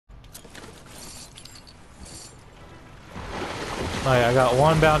Alright, I got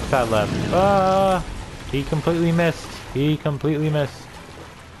one bounce pad left. He completely missed. He completely missed.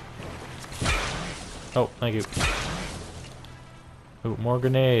 Oh, thank you. Oh, more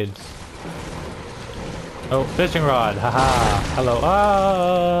grenades. Oh, fishing rod. Haha.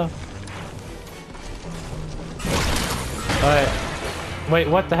 Hello. Alright. Wait,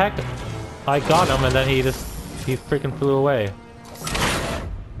 what the heck? I got him and then he freaking flew away.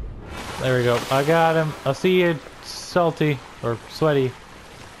 There we go. I got him. I'll see you, salty or sweaty.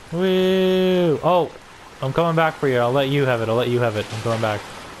 Woo! Oh, I'm coming back for you. I'll let you have it. I'll let you have it. I'm coming back.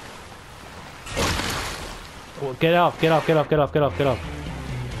 Well, get off! Get off! Get off! Get off! Get off! Get off!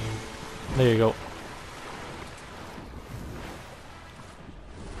 There you go.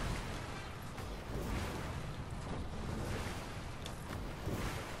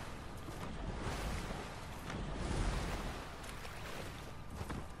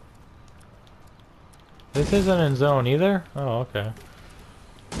 This isn't in zone either? Oh, okay.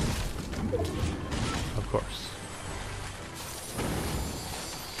 Of course.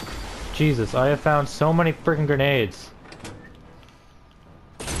 Jesus, I have found so many freaking grenades.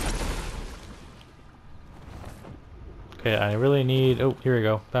 Okay, I really need... Oh, here we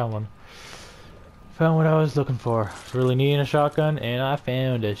go. Found one. Found what I was looking for. Really needing a shotgun, and I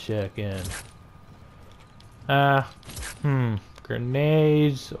found a shotgun.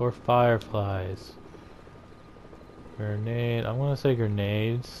 Grenades or fireflies? Grenade. I'm gonna say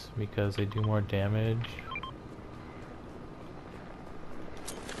grenades because they do more damage.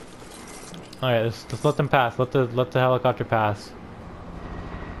 Alright, let's let them pass. Let the helicopter pass.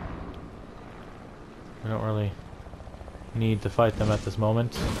 I don't really need to fight them at this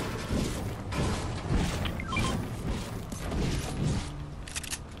moment.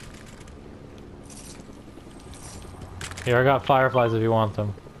 Here, I got fireflies if you want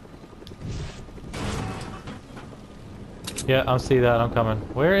them. Yeah, I see that. I'm coming.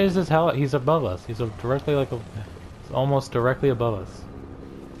 Where is this heli? He's above us. He's directly like he's almost directly above us.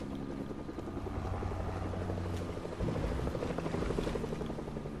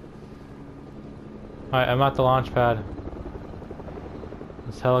 Alright, I'm at the launch pad.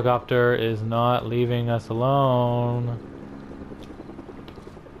 This helicopter is not leaving us alone.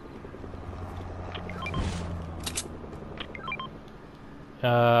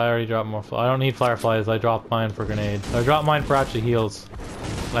 I already dropped more. I don't need fireflies. I dropped mine for grenades. I dropped mine for actually heals.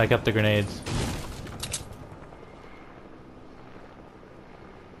 I kept the grenades.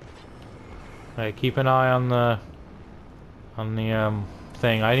 Alright, keep an eye on the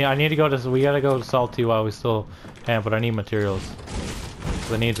thing. I need to go to. We gotta go to Salty while we still can, but I need materials.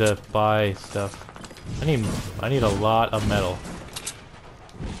 I need to buy stuff. I need a lot of metal.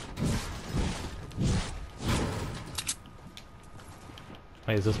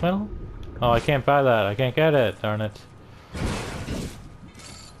 Wait, is this metal? Oh, I can't buy that. I can't get it. Darn it.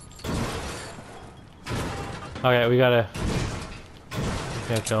 Okay, we gotta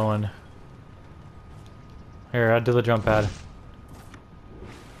get going. Here, add to the jump pad.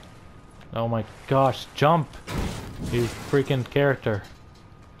 Oh my gosh, jump! You freaking character.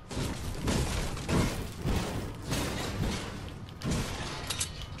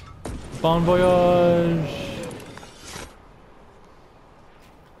 Bon voyage!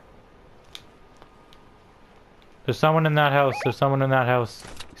 There's someone in that house. There's someone in that house.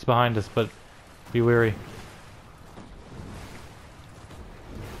 He's behind us, but be wary.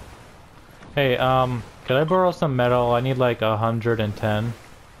 Hey, could I borrow some metal? I need like 110.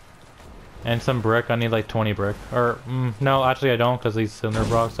 And some brick. I need like 20 brick. Or, no, actually I don't, because these cinder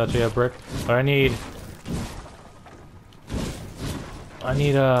blocks actually have brick. But I need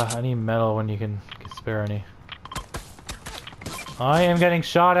metal when you can spare any. I am getting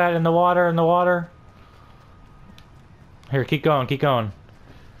shot at in the water, Here, keep going, keep going.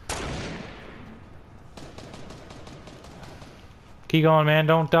 Keep going, man,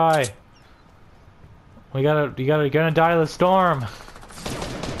 don't die. You're gonna die to the storm.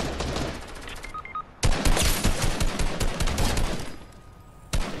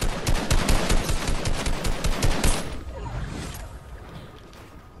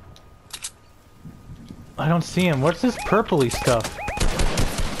 I don't see him. What's this purpley stuff?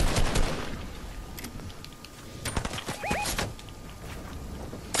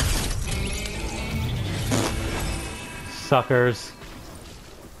 Suckers.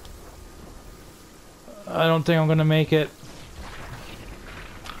 I don't think I'm gonna make it.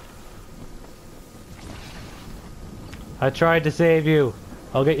 I tried to save you.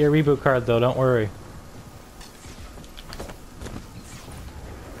 I'll get your reboot card though, don't worry.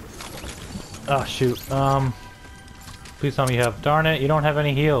 Oh shoot. Please tell me you have. Darn it, you don't have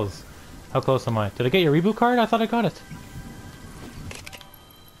any heals. How close am I? Did I get your reboot card? I thought I got it.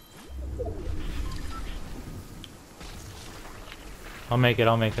 I'll make it,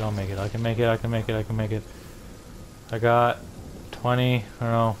 I'll make it, I'll make it. I can make it, I can make it, I can make it. I got 20, I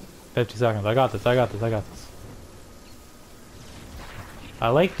don't know, 50 seconds. I got this, I got this, I got this. I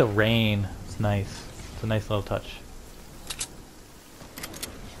like the rain. It's nice. It's a nice little touch.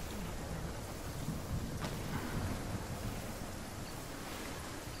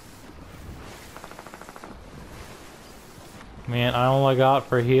 Man, all I got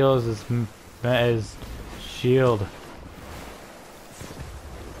for heals is shield.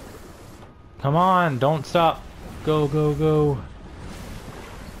 Come on, don't stop. Go, go, go.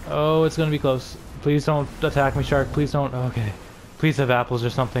 Oh, it's gonna be close. Please don't attack me, shark. Please don't. Okay. Please have apples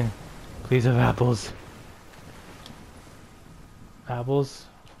or something. Please have apples. Apples?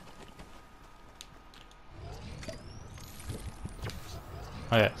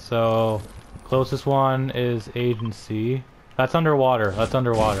 Okay, so closest one is agency. That's underwater. That's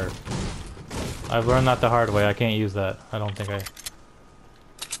underwater. I've learned that the hard way. I can't use that. I don't think I...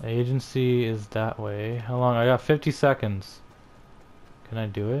 Agency is that way. How long? I got 50 seconds. Can I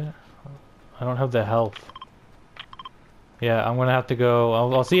do it? I don't have the health. Yeah, I'm gonna have to go...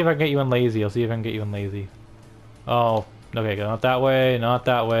 I'll see if I can get you in lazy. I'll see if I can get you in lazy. Oh, okay, not that way, not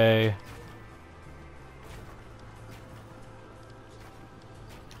that way.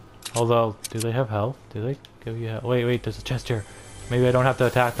 Although, do they have health? Do they give you health? Wait, wait, there's a chest here. Maybe I don't have to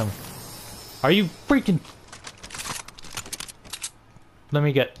attack them. Are you freaking... Let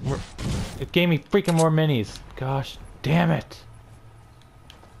me get... It gave me freaking more minis. Gosh, damn it.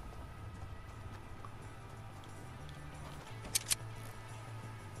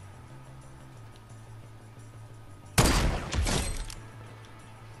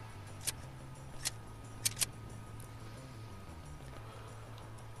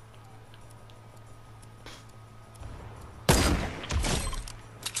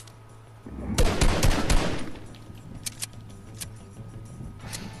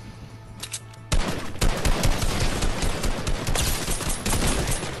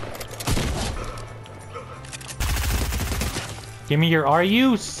 Give me your... Are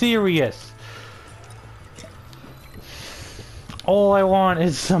you serious? All I want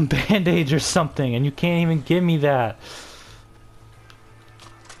is some band-aids or something, and you can't even give me that.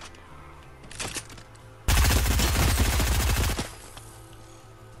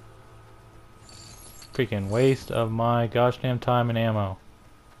 Freaking waste of my gosh damn time and ammo.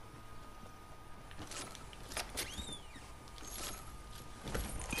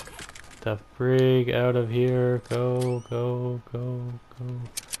 The frig out of here. Go, go, go, go.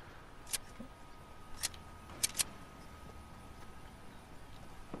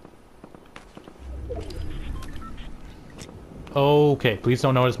 Okay, please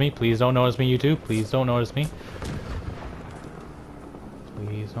don't notice me. Please don't notice me, YouTube. Please don't notice me.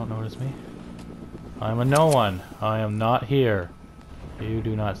 Please don't notice me. I'm a no one. I am not here. You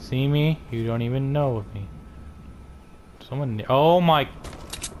do not see me. You don't even know of me. Someone... Oh my...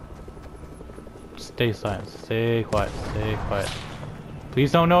 Stay silent. Stay quiet. Stay quiet.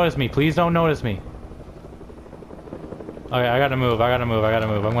 Please don't notice me. Please don't notice me. Okay, I gotta move. I gotta move. I gotta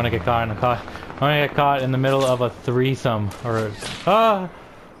move. I'm gonna get caught in a caught. I'm gonna get caught in the middle of a threesome or ah.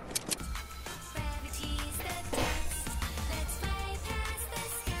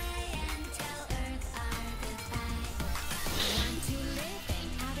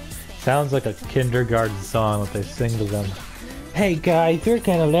 Sounds like a kindergarten song that they sing to them. Hey guys, we're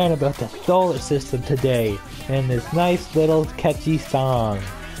gonna learn about the solar system today in this nice little catchy song.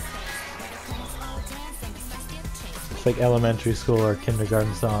 It's like elementary school or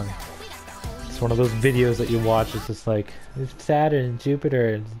kindergarten song. It's one of those videos that you watch. It's just like it's Saturn, Jupiter,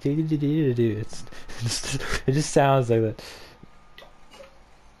 and it just sounds like that.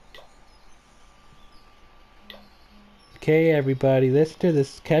 Okay, everybody, listen to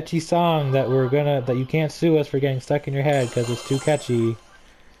this catchy song that you can't sue us for getting stuck in your head because it's too catchy.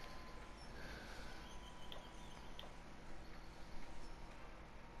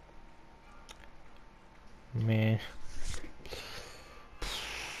 Man.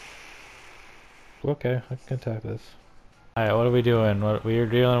 Okay, I can attack this. Alright, what are we doing? We're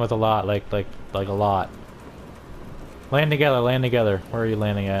dealing with a lot, like a lot. Land together, land together. Where are you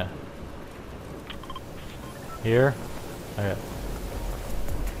landing at? Here? Okay.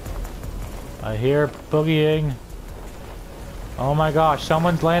 I hear boogieing. Oh my gosh,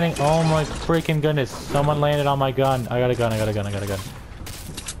 someone's landing. Oh my freaking goodness. Someone landed on my gun. I got a gun, I got a gun, I got a gun.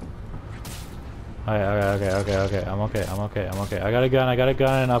 Okay. I'm okay. I got a gun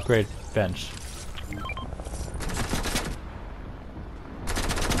and an upgrade bench.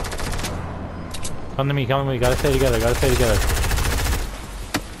 Come to me, gotta stay together,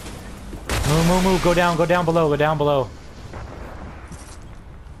 Move, go down below,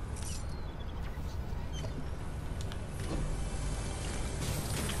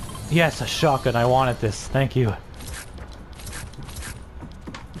 Yes, a shotgun. I wanted this. Thank you.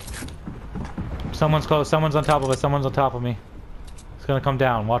 Someone's close. Someone's on top of us. Someone's on top of me. It's gonna come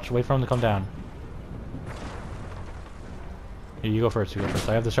down. Watch. Wait for him to come down. Here, you go first. You go first.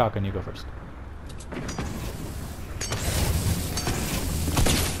 I have the shotgun. You go first.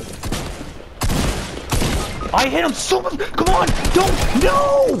 I hit him so much. Come on! Don't!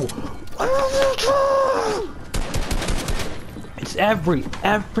 No! It's every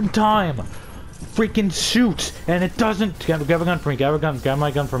time. Freaking shoot, and it doesn't. Grab a gun for me. Grab a gun. Grab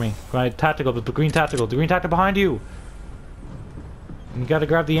my gun for me. My tactical, the green tactical. The green tactical behind you. You gotta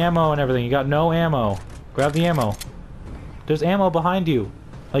grab the ammo and everything. You got no ammo. Grab the ammo. There's ammo behind you.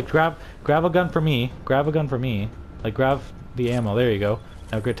 Like grab a gun for me. Grab a gun for me. Like grab the ammo. There you go.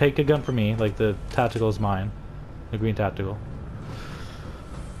 Now take a gun for me. Like the tactical is mine. The green tactical.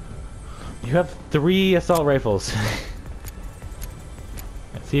 You have 3 assault rifles.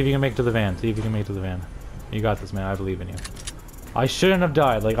 See if you can make it to the van. See if you can make it to the van. You got this, man. I believe in you. I shouldn't have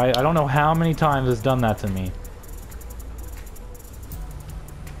died. Like, I don't know how many times it's done that to me.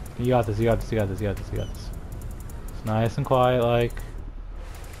 You got this. You got this. You got this. You got this. You got this. It's nice and quiet. Like,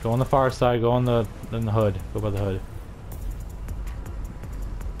 go on the far side. Go on the hood. Go by the hood.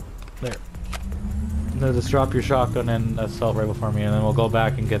 There. No, just drop your shotgun and assault rifle for me, and then we'll go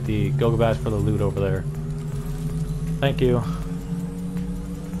back and get the go back for the loot over there. Thank you.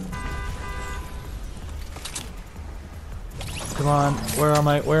 Come on, where am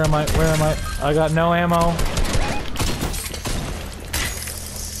I? Where am I? Where am I? I got no ammo.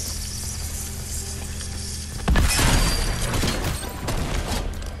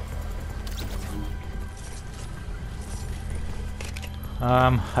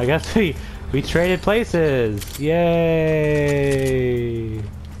 I guess we traded places. Yay!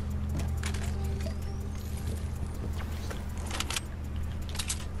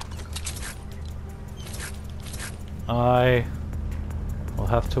 I will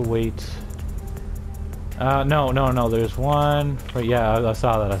have to wait. No. There's one. Right, yeah, I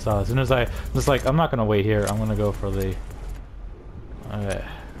saw that. I saw that. As soon as I was like, I'm not gonna wait here. I'm gonna go for the. Okay.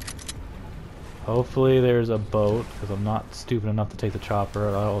 Hopefully there's a boat, because I'm not stupid enough to take the chopper.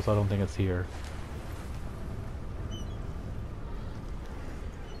 Also, I don't think it's here.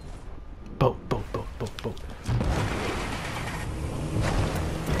 Boat.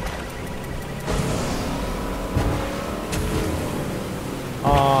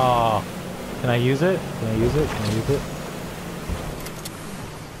 Oh, can I use it? Can I use it? Can I use it?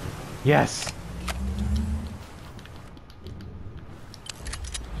 Yes!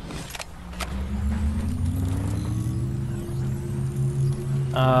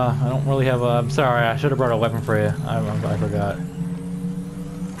 I don't really have a... I'm sorry, I should have brought a weapon for you. I forgot.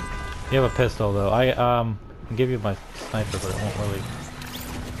 You have a pistol, though. I can give you my sniper, but it won't really...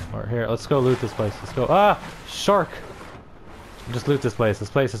 Or here, let's go loot this place. Let's go... Ah! Shark! Just loot this place. This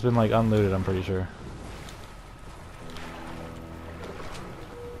place has been, like, unlooted, I'm pretty sure.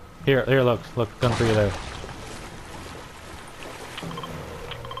 Here, look, gun for you there.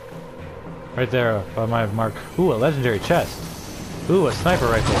 Right there, by my mark. Ooh, a legendary chest. Ooh, a sniper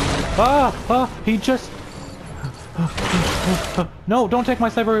rifle. Ah, he just... No, don't take my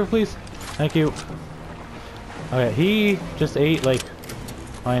sniper rifle, please. Thank you. Okay, he just ate, like,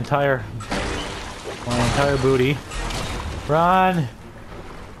 my entire booty. Run!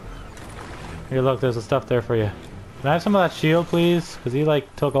 Here, look, there's the stuff there for you. Can I have some of that shield, please? Because he,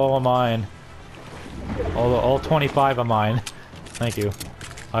 like, took all of mine. All 25 of mine. Thank you.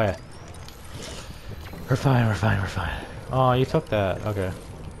 Okay. We're fine. Oh, you took that. Okay.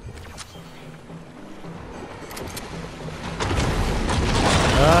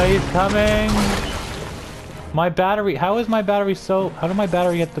 Oh, he's coming! My battery... How is my battery so... How did my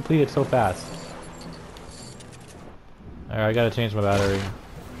battery get depleted so fast? Alright, I gotta change my battery.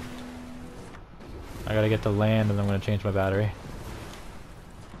 I gotta get to land and then I'm gonna change my battery.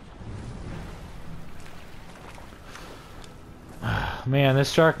 Man,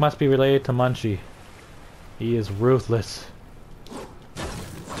 this shark must be related to Munchie. He is ruthless.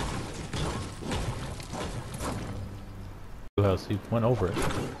 He went over it.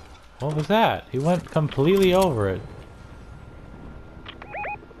 What was that? He went completely over it.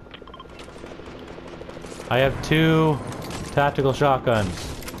 I have 2 tactical shotguns.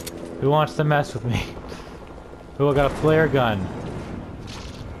 Who wants to mess with me? Who I got a flare gun?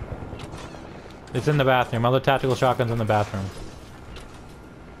 It's in the bathroom. Other tactical shotguns in the bathroom.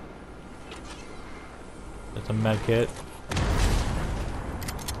 It's a med kit.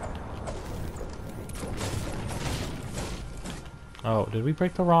 Oh, did we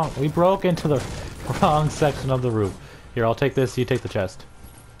break the wrong... We broke into the wrong section of the roof. Here, I'll take this, you take the chest.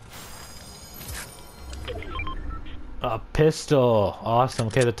 A pistol. Awesome.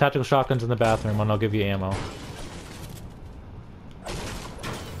 Okay, the tactical shotgun's in the bathroom and I'll give you ammo.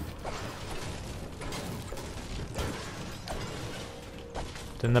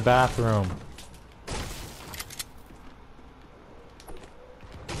 It's in the bathroom.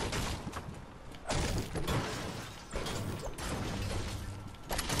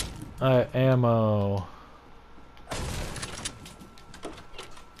 Ammo.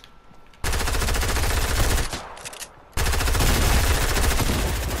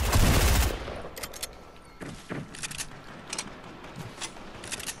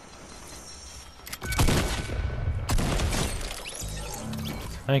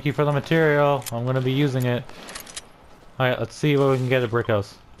 Thank you for the material. I'm gonna be using it. Alright, let's see what we can get at Brick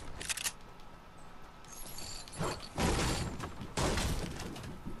House.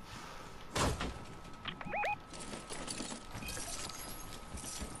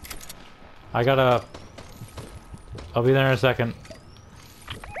 I'll be there in a second.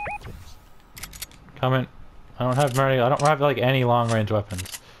 Coming. I don't have like any long range weapons.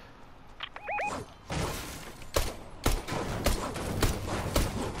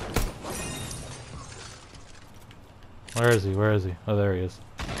 Where is he? Where is he? Oh, there he is.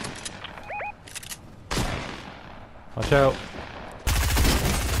 Watch out.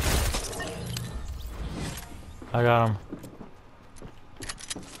 I got him.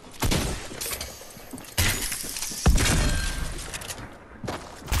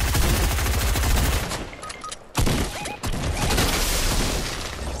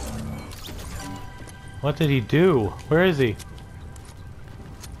 What did he do? Where is he?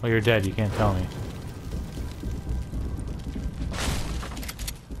 Oh, you're dead. You can't tell me.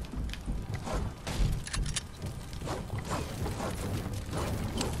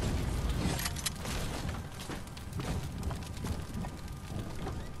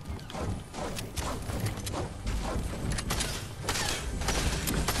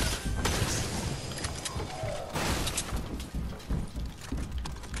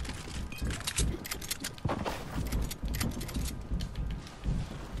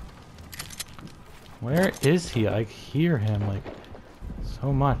 Where is he? I hear him like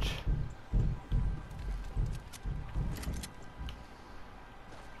so much.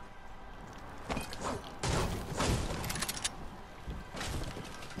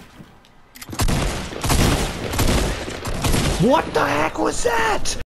 What the heck was that?